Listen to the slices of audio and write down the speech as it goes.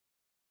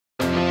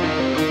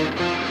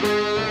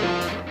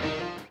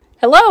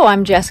Hello,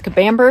 I'm Jessica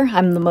Bamber.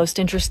 I'm the most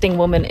interesting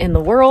woman in the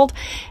world,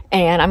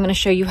 and I'm going to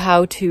show you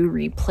how to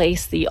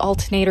replace the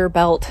alternator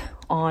belt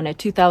on a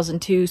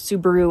 2002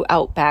 Subaru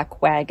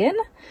Outback Wagon.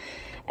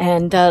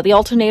 And the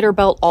alternator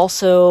belt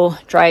also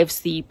drives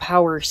the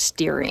power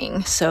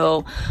steering.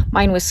 So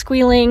mine was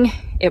squealing,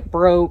 it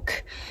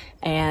broke,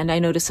 and I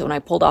noticed that when I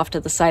pulled off to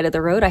the side of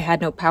the road, I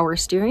had no power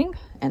steering,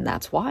 and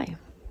that's why.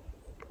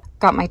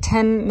 Got my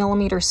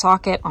 10mm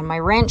socket on my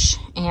wrench,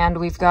 and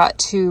we've got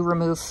to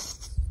remove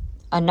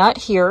a nut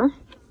here,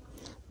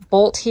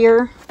 bolt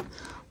here,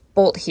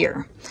 bolt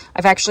here.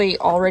 I've actually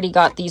already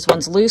got these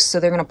ones loose, so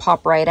they're going to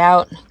pop right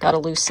out. Got to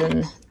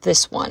loosen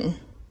this one.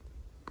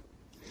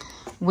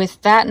 With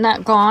that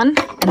nut gone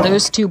and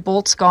those two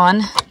bolts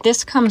gone,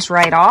 this comes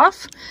right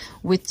off.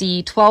 With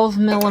the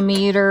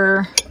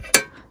 12mm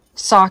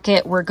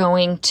socket, we're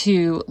going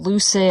to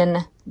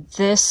loosen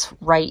this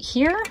right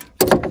here.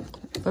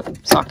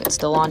 Oops, socket's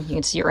still on. You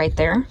can see it right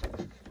there.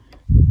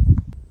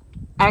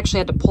 I actually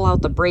had to pull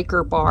out the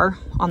breaker bar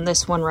on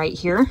this one right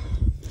here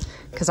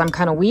because I'm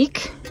kind of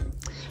weak.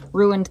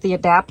 Ruined the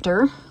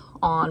adapter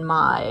on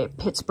my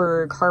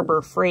Pittsburgh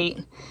Harbor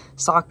Freight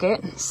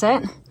socket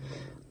set.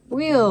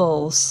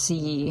 We'll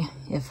see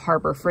if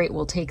Harbor Freight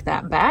will take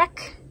that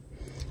back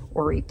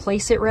or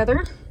replace it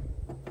rather.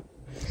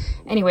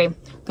 Anyway,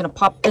 I'm gonna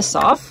pop this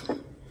off.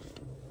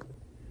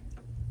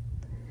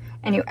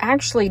 And you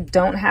actually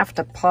don't have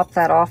to pop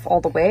that off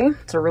all the way.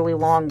 It's a really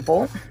long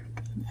bolt.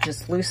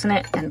 Just loosen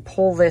it and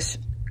pull this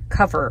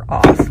cover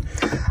off.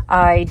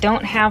 I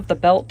don't have the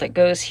belt that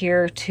goes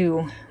here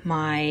to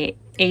my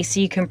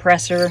AC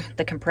compressor.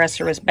 The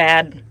compressor was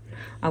bad.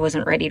 I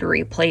wasn't ready to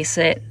replace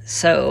it,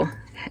 so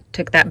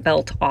took that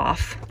belt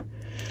off.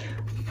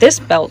 This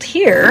belt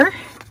here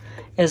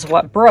is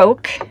what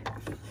broke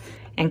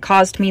and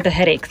caused me the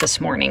headache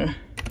this morning.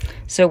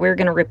 So we're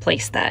gonna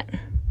replace that.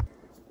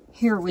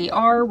 Here we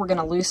are, we're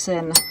gonna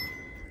loosen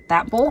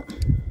that bolt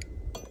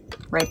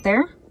right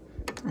there.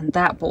 And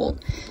that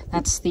bolt,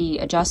 that's the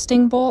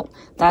adjusting bolt.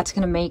 That's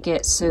going to make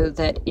it so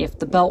that if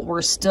the belt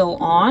were still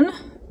on,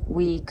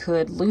 we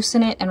could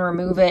loosen it and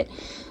remove it.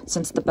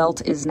 Since the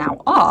belt is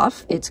now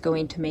off, it's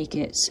going to make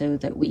it so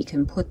that we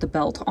can put the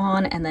belt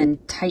on and then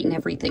tighten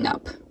everything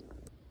up.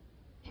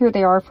 Here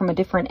they are from a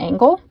different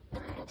angle.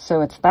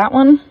 So it's that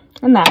one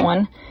and that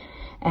one.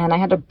 And I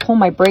had to pull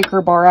my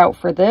breaker bar out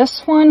for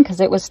this one because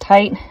it was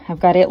tight. I've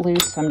got it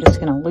loose, so I'm just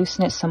going to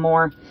loosen it some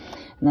more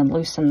and then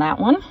loosen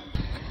that one.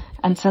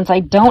 And since I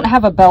don't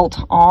have a belt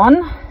on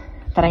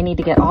that I need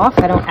to get off,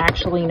 I don't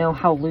actually know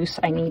how loose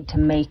I need to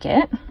make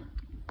it.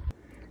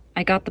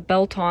 I got the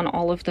belt on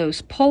all of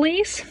those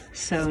pulleys,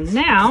 so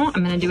now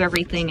I'm going to do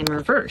everything in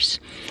reverse.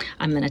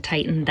 I'm going to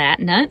tighten that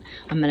nut,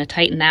 I'm going to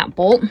tighten that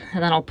bolt,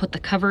 and then I'll put the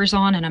covers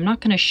on, and I'm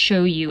not going to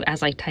show you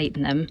as I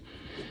tighten them,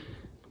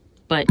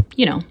 but,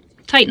 you know,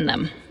 tighten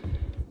them.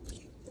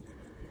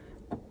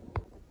 I'm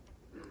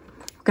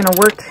going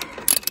to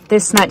work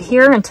this nut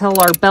here until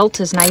our belt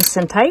is nice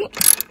and tight.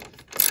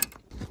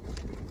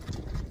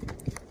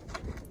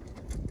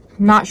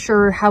 Not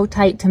sure how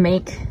tight to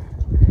make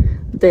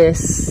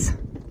this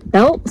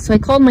belt, so I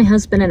called my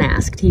husband and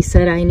asked. He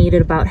said I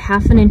needed about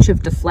 ½ inch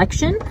of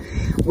deflection,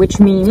 which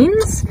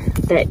means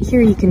that here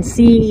you can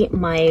see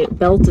my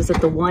belt is at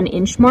the 1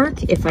 inch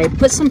mark. If I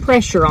put some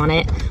pressure on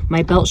it,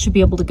 my belt should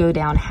be able to go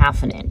down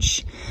 ½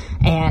 inch.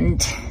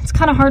 And it's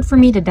kind of hard for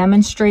me to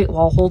demonstrate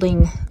while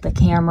holding the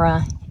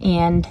camera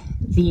and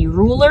the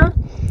ruler,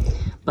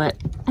 but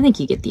I think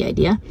you get the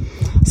idea.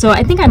 So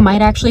I think I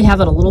might actually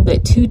have it a little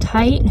bit too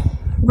tight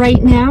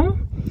right now.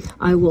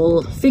 I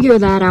will figure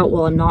that out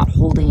while I'm not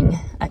holding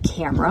a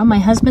camera. My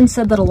husband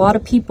said that a lot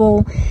of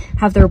people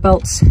have their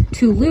belts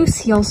too loose.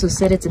 He also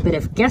said it's a bit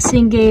of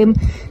guessing game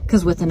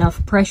because with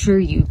enough pressure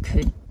you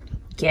could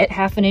get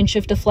 ½ inch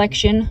of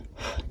deflection.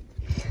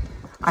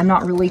 I'm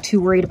not really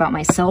too worried about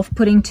myself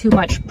putting too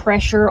much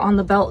pressure on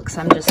the belt because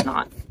I'm just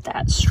not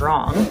that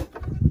strong.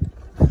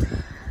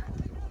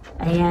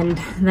 And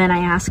then I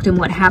asked him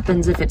what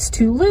happens if it's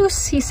too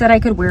loose. He said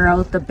I could wear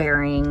out the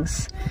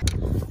bearings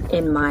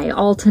in my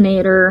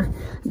alternator.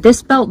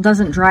 This belt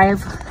doesn't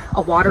drive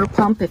a water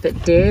pump. If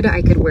it did,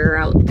 I could wear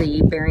out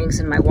the bearings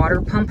in my water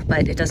pump,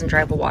 but it doesn't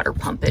drive a water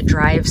pump. It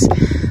drives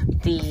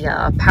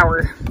the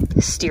power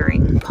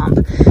steering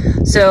pump.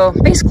 So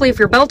basically, if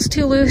your belt's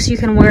too loose, you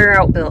can wear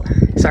out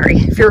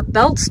if your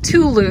belt's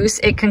too loose,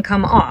 it can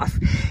come off.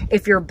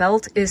 If your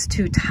belt is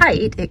too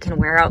tight, it can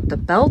wear out the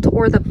belt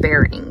or the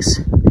bearings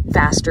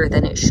faster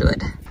than it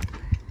should.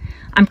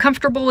 I'm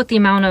comfortable with the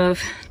amount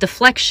of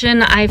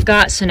deflection I've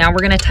got, so now we're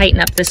going to tighten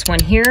up this one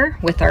here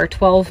with our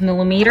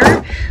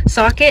 12mm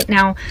socket.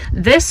 Now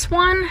this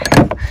one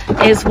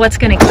is what's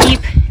going to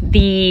keep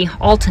the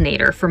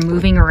alternator from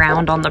moving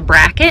around on the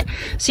bracket,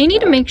 so you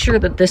need to make sure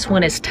that this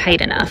one is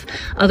tight enough.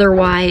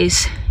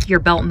 Otherwise your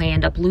belt may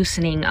end up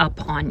loosening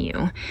up on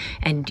you,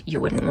 and you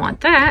wouldn't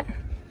want that.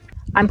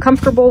 I'm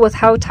comfortable with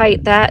how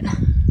tight that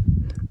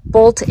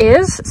bolt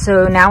is,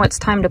 so now it's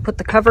time to put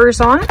the covers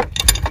on.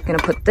 I'm gonna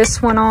put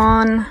this one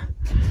on,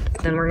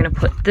 Then we're gonna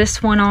put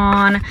this one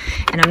on,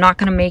 and I'm not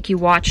gonna make you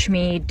watch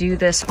me do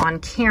this on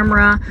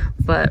camera,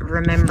 but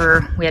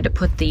remember we had to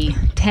put the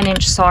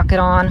 10-inch socket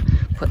on,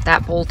 put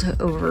that bolt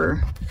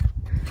over,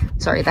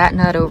 sorry, that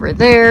nut over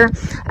there,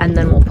 and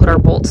then we'll put our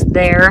bolts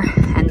there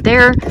and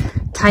there,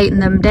 tighten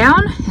them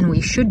down, and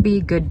we should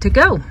be good to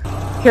go.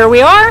 Here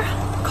we are,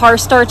 car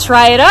starts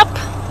right up.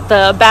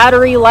 The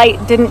battery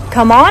light didn't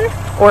come on,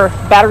 or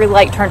battery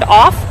light turned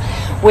off,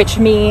 which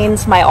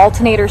means my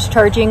alternator's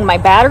charging my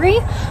battery.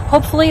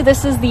 Hopefully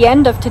this is the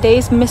end of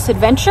today's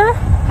misadventure.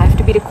 I have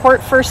to be to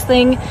court first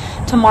thing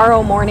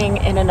tomorrow morning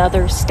in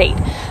another state.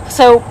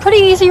 So pretty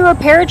easy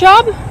repair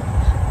job.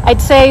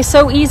 I'd say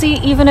so easy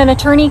even an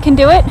attorney can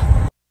do it.